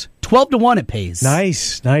mentioned, yes, 12-1 it pays.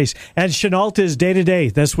 Nice. And Shenault is day to day.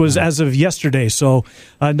 This was as of yesterday, so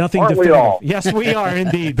nothing Aren't definitive. we all? Yes, we are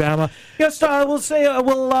indeed, Bama. Yes,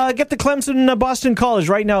 we'll get to Clemson, Boston College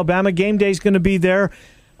right now. Bama game day is going to be there.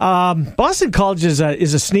 Boston College is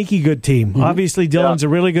a sneaky good team. Mm-hmm. Obviously, Dillon's a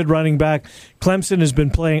really good running back. Clemson has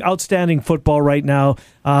been playing outstanding football right now.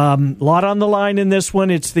 A lot on the line in this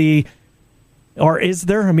one. Is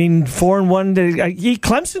there? I mean, 4-1.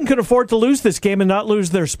 Clemson could afford to lose this game and not lose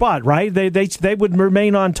their spot, right? They would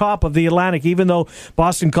remain on top of the Atlantic, even though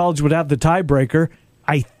Boston College would have the tiebreaker.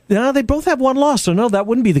 They both have one loss, so no, that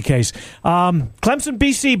wouldn't be the case. Clemson,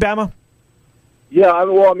 BC, Bama. Yeah,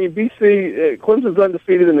 BC, Clemson's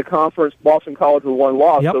undefeated in the conference. Boston College with one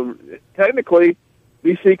loss. Yep. So technically,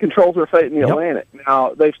 BC controls their fate in the Atlantic.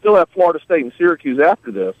 Now, they still have Florida State and Syracuse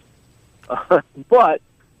after this. But,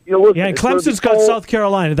 listen. Yeah, and Clemson's got South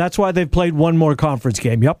Carolina. That's why they've played one more conference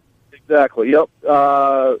game. Yep. Exactly, yep.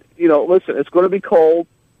 Listen, it's going to be cold.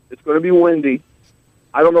 It's going to be windy.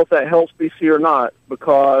 I don't know if that helps BC or not,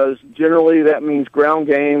 because generally that means ground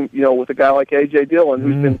game, with a guy like A.J. Dillon,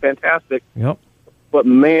 who's been fantastic. Yep. But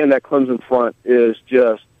man, that Clemson front is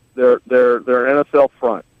just they're an NFL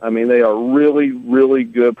front. I mean, they are really, really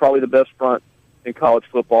good. Probably the best front in college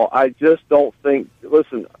football. I just don't think.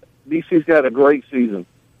 Listen, BC's got a great season.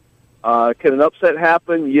 Can an upset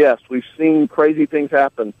happen? Yes, we've seen crazy things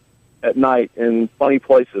happen at night in funny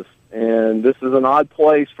places, and this is an odd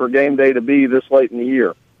place for game day to be this late in the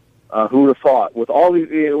year. Who would have thought? With all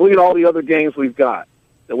look at all the other games we've got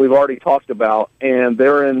that we've already talked about, and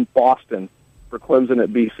they're in Boston for Clemson at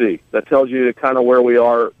BC. That tells you kind of where we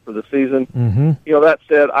are for the season. Mm-hmm. That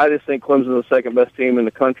said, I just think Clemson's the second best team in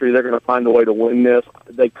the country. They're going to find a way to win this.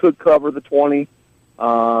 They could cover the 20.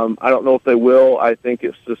 I don't know if they will. I think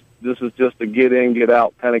this is just a get in, get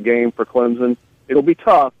out kind of game for Clemson. It'll be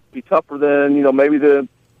tough. Be tougher than maybe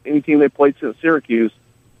any team they played since Syracuse.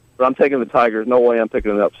 But I'm taking the Tigers. No way I'm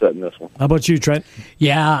picking an upset in this one. How about you, Trent?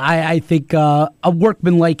 Yeah, I think a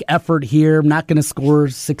workmanlike effort here. I'm not going to score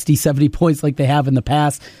 60, 70 points like they have in the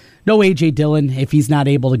past. No A.J. Dillon. If he's not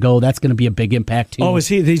able to go, that's going to be a big impact, too. Oh, has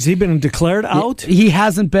he been declared out? He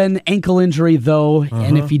hasn't been. Ankle injury, though,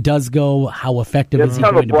 and if he does go, how effective is he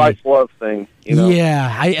going to be? It's kind of a Bryce Love thing.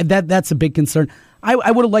 Yeah, that's a big concern.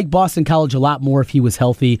 I would have liked Boston College a lot more if he was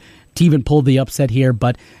healthy to even pull the upset here,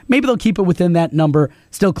 but maybe they'll keep it within that number.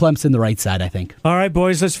 Still Clemson the right side, I think. All right,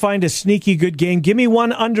 boys, let's find a sneaky good game. Give me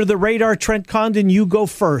one under the radar. Trent Condon, you go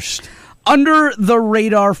first. Under the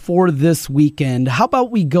radar for this weekend, how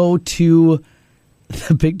about we go to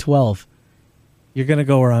the Big 12? You're going to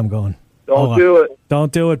go where I'm going. Don't do it.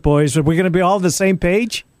 Don't do it, boys. Are we going to be all on the same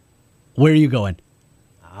page? Where are you going?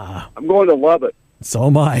 I'm going to Lubbock. So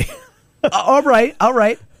am I. All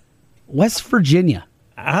right. West Virginia.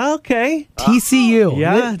 Okay. TCU.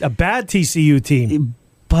 Yeah, a bad TCU team.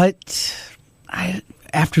 But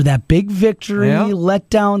after that big victory,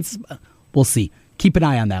 letdowns. We'll see. Keep an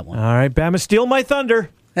eye on that one. All right, Bama, steal my thunder.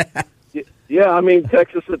 Yeah, I mean,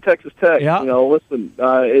 Texas at Texas Tech. Yeah. Listen,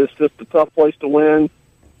 it's just a tough place to win.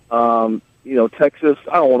 Texas,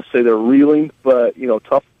 I don't want to say they're reeling, but,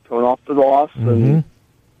 tough coming off the loss. Mm-hmm. And,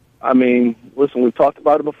 I mean, listen, we've talked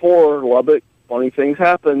about it before. Lubbock, funny things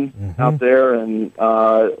happen out there. And,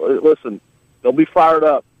 listen, they'll be fired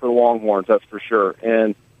up for the Longhorns, that's for sure.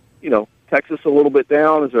 And, Texas a little bit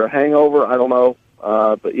down. Is there a hangover? I don't know.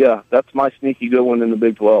 But, yeah, that's my sneaky good one in the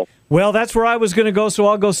Big 12. Well, that's where I was going to go, so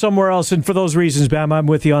I'll go somewhere else. And for those reasons, Bam, I'm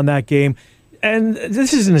with you on that game. And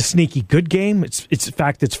this isn't a sneaky good game. It's in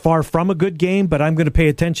fact, it's far from a good game, but I'm going to pay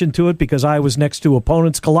attention to it because I was next to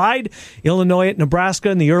opponents collide, Illinois at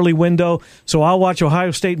Nebraska in the early window. So I'll watch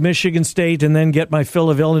Ohio State, Michigan State, and then get my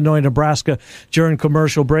fill of Illinois, Nebraska during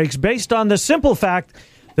commercial breaks based on the simple fact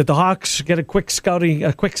that the Hawks get a quick scout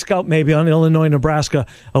maybe on Illinois, Nebraska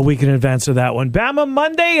a week in advance of that one. Bama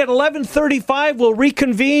Monday at 11:35. We'll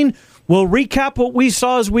reconvene. We'll recap what we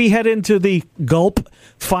saw as we head into the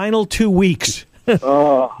final 2 weeks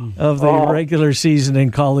of the regular season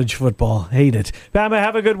in college football. Hate it. Bama,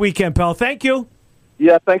 have a good weekend, pal. Thank you.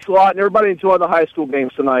 Yeah, thanks a lot. And everybody enjoy the high school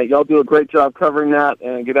games tonight. Y'all do a great job covering that,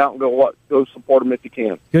 and get out and go support them if you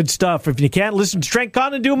can. Good stuff. If you can't listen to Trent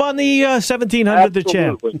Conn and do them on the 1700 The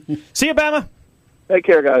Champ. See you, Bama. Take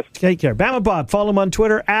care, guys. Take care. Bama Bob. Follow him on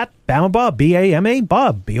Twitter at Bama Bob, BAMA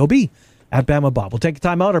Bob, B-O-B. At Bama Bob. We'll take a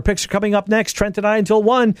time out. Our picks are coming up next. Trent and I until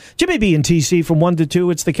 1. Jimmy B and TC from 1 to 2.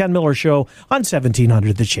 It's the Ken Miller Show on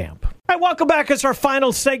 1700 The Champ. All right, welcome back. It's our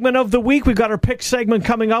final segment of the week. We've got our pick segment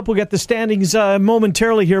coming up. We'll get the standings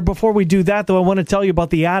momentarily here. Before we do that, though, I want to tell you about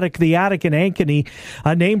The Attic. The Attic in Ankeny.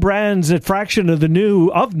 Name brands at fraction of the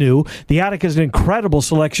new. The Attic is an incredible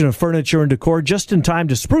selection of furniture and decor just in time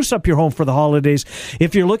to spruce up your home for the holidays.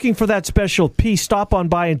 If you're looking for that special piece, stop on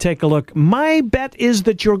by and take a look. My bet is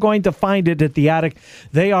that you're going to find it at The Attic.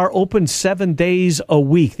 They are open 7 days a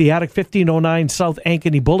week. The Attic, 1509 South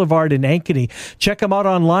Ankeny Boulevard in Ankeny. Check them out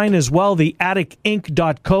online as well.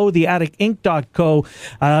 TheAtticInc.co. TheAtticInc.co.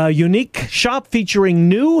 Unique shop featuring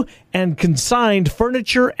new and consigned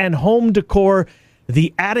furniture and home decor.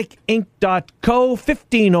 TheAtticInc.co.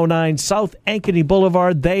 1509 South Ankeny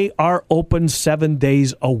Boulevard. They are open 7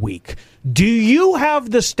 days a week. Do you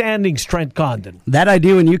have the standings, Trent Condon? That I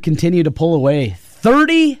do, and you continue to pull away.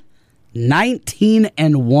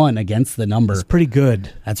 30-19-1 against the number. That's pretty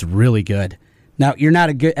good. That's really good. Now, you're not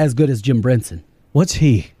as good as Jim Brinson. What's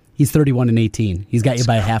he? He's 31-18. He's got you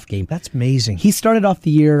by a half game. That's amazing. He started off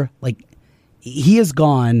the year he has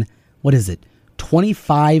gone,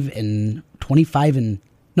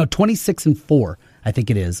 26-4, I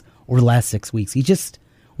think it is, over the last 6 weeks. He just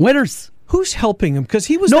winners. Who's helping him? Because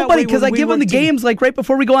he was nobody. Because I give him the games right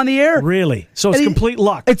before we go on the air. Really? So it's complete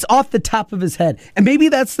luck. It's off the top of his head, and maybe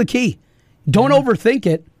that's the key. Don't overthink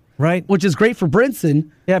it. Right. Which is great for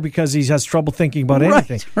Brinson. Yeah, because he has trouble thinking about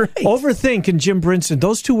anything. Right. Overthink and Jim Brinson,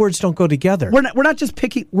 those two words don't go together. We're not just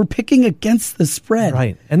picking, we're picking against the spread.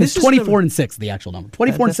 Right. And this is 24-6, the actual number.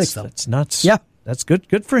 24-6, though. That's nuts. Yeah. That's good.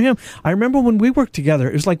 Good for him. I remember when we worked together,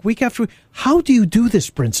 it was like week after week. How do you do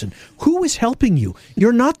this, Brinson? Who is helping you?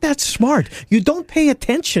 You're not that smart. You don't pay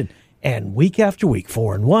attention. And week after week,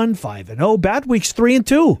 4-1, 5-0, bad weeks,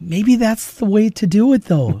 3-2. Maybe that's the way to do it,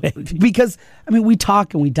 though. Because, we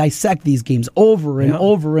talk and we dissect these games over and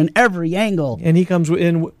over in every angle. And he comes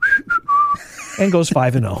in and goes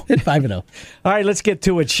 5-0. 5-0. All right, let's get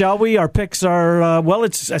to it, shall we? Our picks are,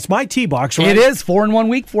 it's my tee box, right? It is 4-1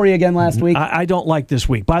 week for you again last week. I don't like this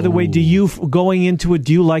week. By the way, going into it,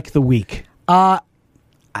 do you like the week? To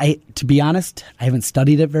be honest, I haven't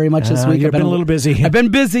studied it very much this week. You've been a little busy. I've been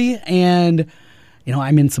busy, and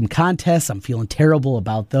I'm in some contests. I'm feeling terrible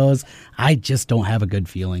about those. I just don't have a good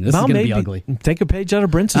feeling. This is going to be ugly. Take a page out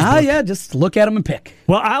of Brinson's book. Yeah, just look at them and pick.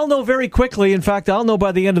 Well, I'll know very quickly. In fact, I'll know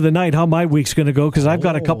by the end of the night how my week's going to go because I've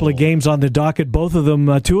got a couple of games on the docket, both of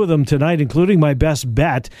them, two of them tonight, including my best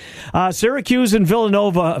bet. Syracuse and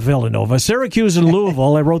Villanova. Syracuse and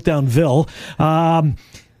Louisville. I wrote down Ville.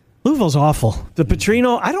 Louisville's awful. The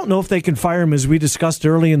Petrino, I don't know if they can fire him, as we discussed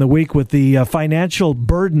early in the week, with the financial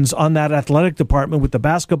burdens on that athletic department with the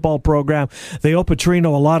basketball program. They owe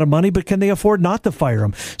Petrino a lot of money, but can they afford not to fire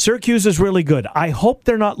him? Syracuse is really good. I hope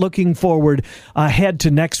they're not looking forward ahead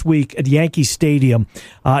to next week at Yankee Stadium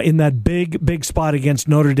in that big spot against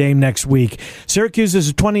Notre Dame next week. Syracuse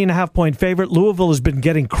is a 20.5-point favorite. Louisville has been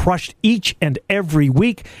getting crushed each and every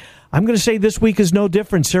week. I'm going to say this week is no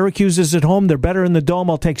different. Syracuse is at home. They're better in the Dome.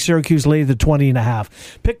 I'll take Syracuse lay the 20.5.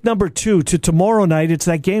 Pick number 2 to tomorrow night. It's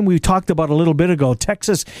that game we talked about a little bit ago,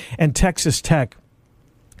 Texas and Texas Tech.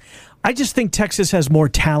 I just think Texas has more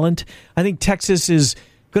talent. I think Texas is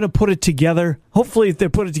going to put it together. Hopefully, if they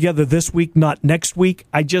put it together this week, not next week.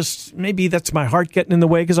 Maybe that's my heart getting in the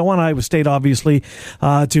way because I want Iowa State, obviously,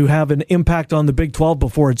 to have an impact on the Big 12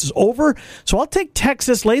 before it's over. So I'll take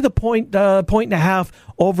Texas, lay the point and a half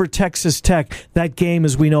over Texas Tech. That game,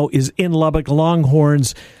 as we know, is in Lubbock.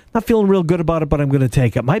 Longhorns. Not feeling real good about it, but I'm going to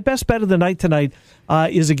take it. My best bet of the night tonight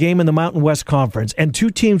is a game in the Mountain West Conference and two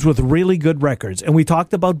teams with really good records. And we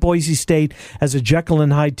talked about Boise State as a Jekyll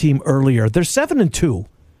and Hyde team earlier. They're 7-2,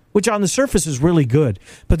 which on the surface is really good.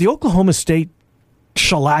 But the Oklahoma State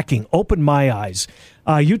shellacking opened my eyes.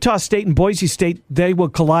 Utah State and Boise State, they will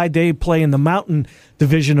collide. They play in the Mountain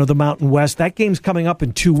Division of the Mountain West. That game's coming up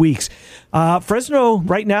in 2 weeks. Fresno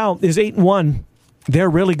right now is 8-1.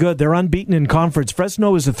 They're really good. They're unbeaten in conference.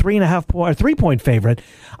 Fresno is a 3.5-point favorite.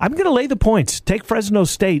 I'm going to lay the points. Take Fresno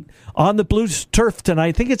State on the Blues turf tonight.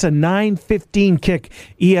 I think it's a 9:15 kick,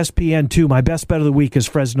 ESPN2. My best bet of the week is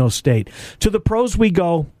Fresno State. To the pros we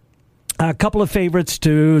go. A couple of favorites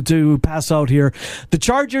to pass out here. The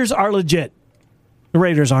Chargers are legit. The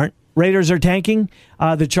Raiders aren't. Raiders are tanking.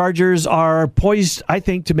 The Chargers are poised, I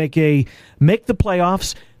think, to make the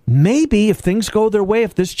playoffs. Maybe if things go their way,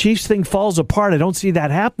 if this Chiefs thing falls apart, I don't see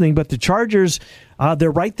that happening, but the Chargers,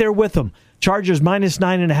 they're right there with them. Chargers minus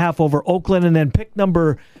 9.5 over Oakland, and then pick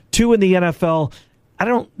number 2 in the NFL.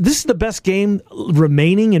 This is the best game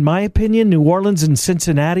remaining, in my opinion, New Orleans and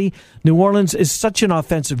Cincinnati. New Orleans is such an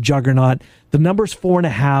offensive juggernaut. The number's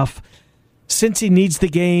 4.5. Cincy needs the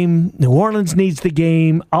game. New Orleans needs the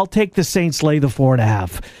game. I'll take the Saints, lay the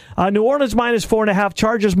 4.5. New Orleans minus 4.5.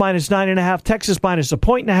 Chargers minus 9.5. Texas minus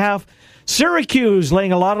 1.5. Syracuse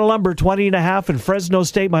laying a lot of lumber, 20.5. And Fresno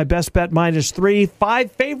State, my best bet, minus 3.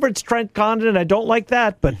 5 favorites, Trent Condon. I don't like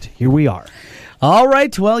that, but here we are. All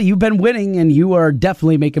right, well, you've been winning, and you are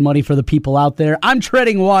definitely making money for the people out there. I'm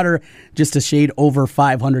treading water, just a shade over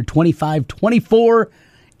 500, 25, 24.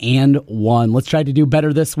 And 1. Let's try to do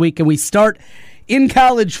better this week. And we start in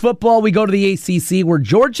college football. We go to the ACC where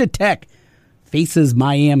Georgia Tech faces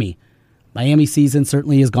Miami. Miami season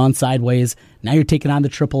certainly has gone sideways. Now you're taking on the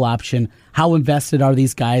triple option. How invested are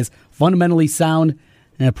these guys? Fundamentally sound?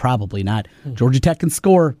 Probably not. Georgia Tech can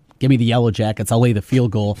score. Give me the Yellow Jackets. I'll lay the field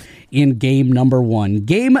goal in game number 1.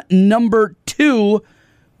 Game number 2,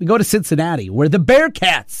 we go to Cincinnati where the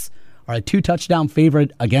Bearcats are a 2-touchdown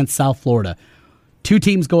favorite against South Florida. Two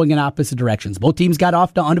teams going in opposite directions. Both teams got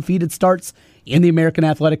off to undefeated starts in the American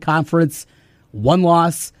Athletic Conference. 1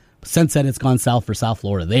 loss. Since then, it's gone south for South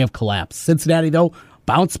Florida. They have collapsed. Cincinnati, though,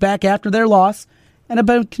 bounced back after their loss and have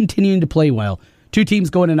been continuing to play well. Two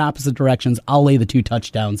teams going in opposite directions. I'll lay the 2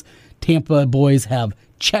 touchdowns. Tampa boys have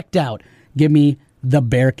checked out. Give me the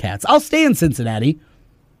Bearcats. I'll stay in Cincinnati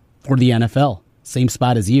for the NFL. Same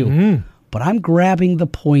spot as you. But I'm grabbing the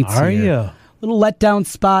points here. Are you? Little letdown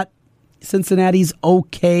spot. Cincinnati's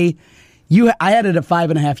okay. I had it at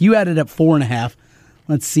 5.5. You had it at 4.5.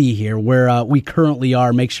 Let's see here where we currently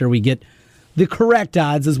are. Make sure we get the correct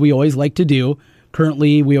odds, as we always like to do.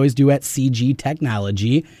 Currently, we always do at CG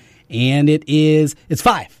Technology, and it's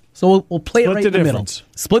 5. So we'll play it right in the middle.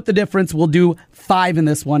 Split the difference. We'll do 5 in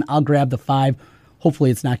this one. I'll grab the 5.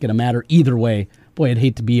 Hopefully, it's not going to matter either way. Boy, I'd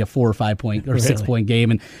hate to be a 4 or 5 point or 6 point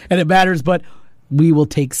game, and it matters, but we will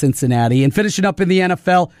take Cincinnati. And finishing up in the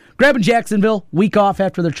NFL, grabbing Jacksonville, week off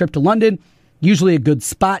after their trip to London. Usually a good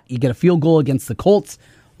spot. You get a field goal against the Colts.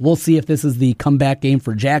 We'll see if this is the comeback game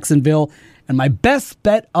for Jacksonville. And my best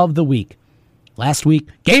bet of the week, last week,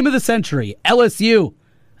 game of the century, LSU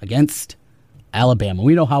against Alabama.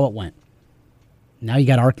 We know how it went. Now you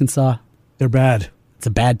got Arkansas. They're bad. It's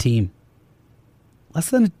a bad team. Less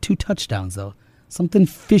than 2 touchdowns, though. Something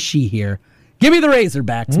fishy here. Give me the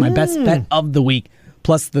Razorbacks, my best bet of the week,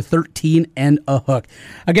 plus the 13 and a hook.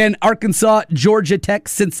 Again, Arkansas, Georgia Tech,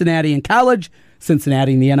 Cincinnati in college,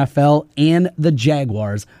 Cincinnati in the NFL, and the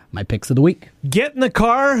Jaguars, my picks of the week. Get in the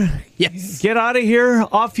car. Yes. Get out of here.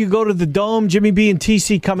 Off you go to the Dome. Jimmy B and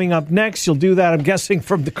TC coming up next. You'll do that, I'm guessing,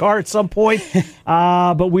 from the car at some point.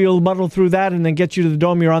 But we'll muddle through that and then get you to the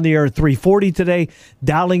Dome. You're on the air at 3:40 today.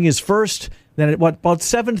 Dowling is first. Then at about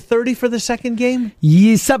 7:30 for the second game?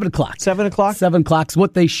 Yeah, 7 o'clock. 7 o'clock? 7 o'clock's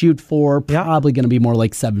what they shoot for. Probably going to be more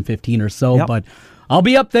like 7:15 or so. But I'll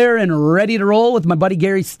be up there and ready to roll with my buddy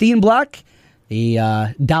Gary Steenblock,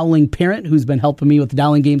 a Dowling parent who's been helping me with the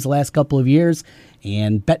Dowling games the last couple of years.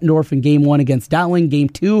 And Bettendorf in Game 1 against Dowling. Game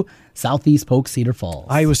 2, Southeast Polk Cedar Falls.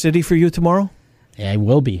 Iowa City for you tomorrow? Yeah, I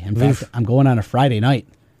will be. In fact, I'm going on a Friday night.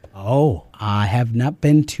 Oh. I have not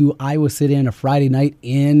been to Iowa City on a Friday night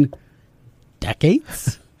in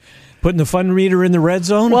decades. Putting the fun meter in the red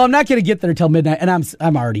zone? Well, I'm not going to get there till midnight, and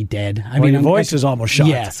I'm already dead. I mean, your voice is almost shot.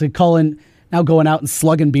 Yeah, so now going out and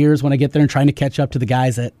slugging beers when I get there and trying to catch up to the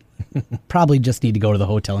guys that probably just need to go to the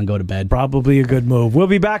hotel and go to bed. Probably a good move. We'll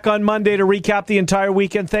be back on Monday to recap the entire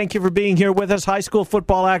weekend. Thank you for being here with us. High school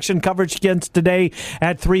football action coverage against today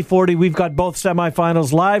at 3:40. We've got both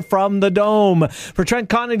semifinals live from the Dome. For Trent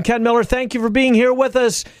Condon and Ken Miller, thank you for being here with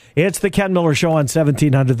us. It's the Ken Miller Show on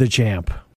 1700 The Champ.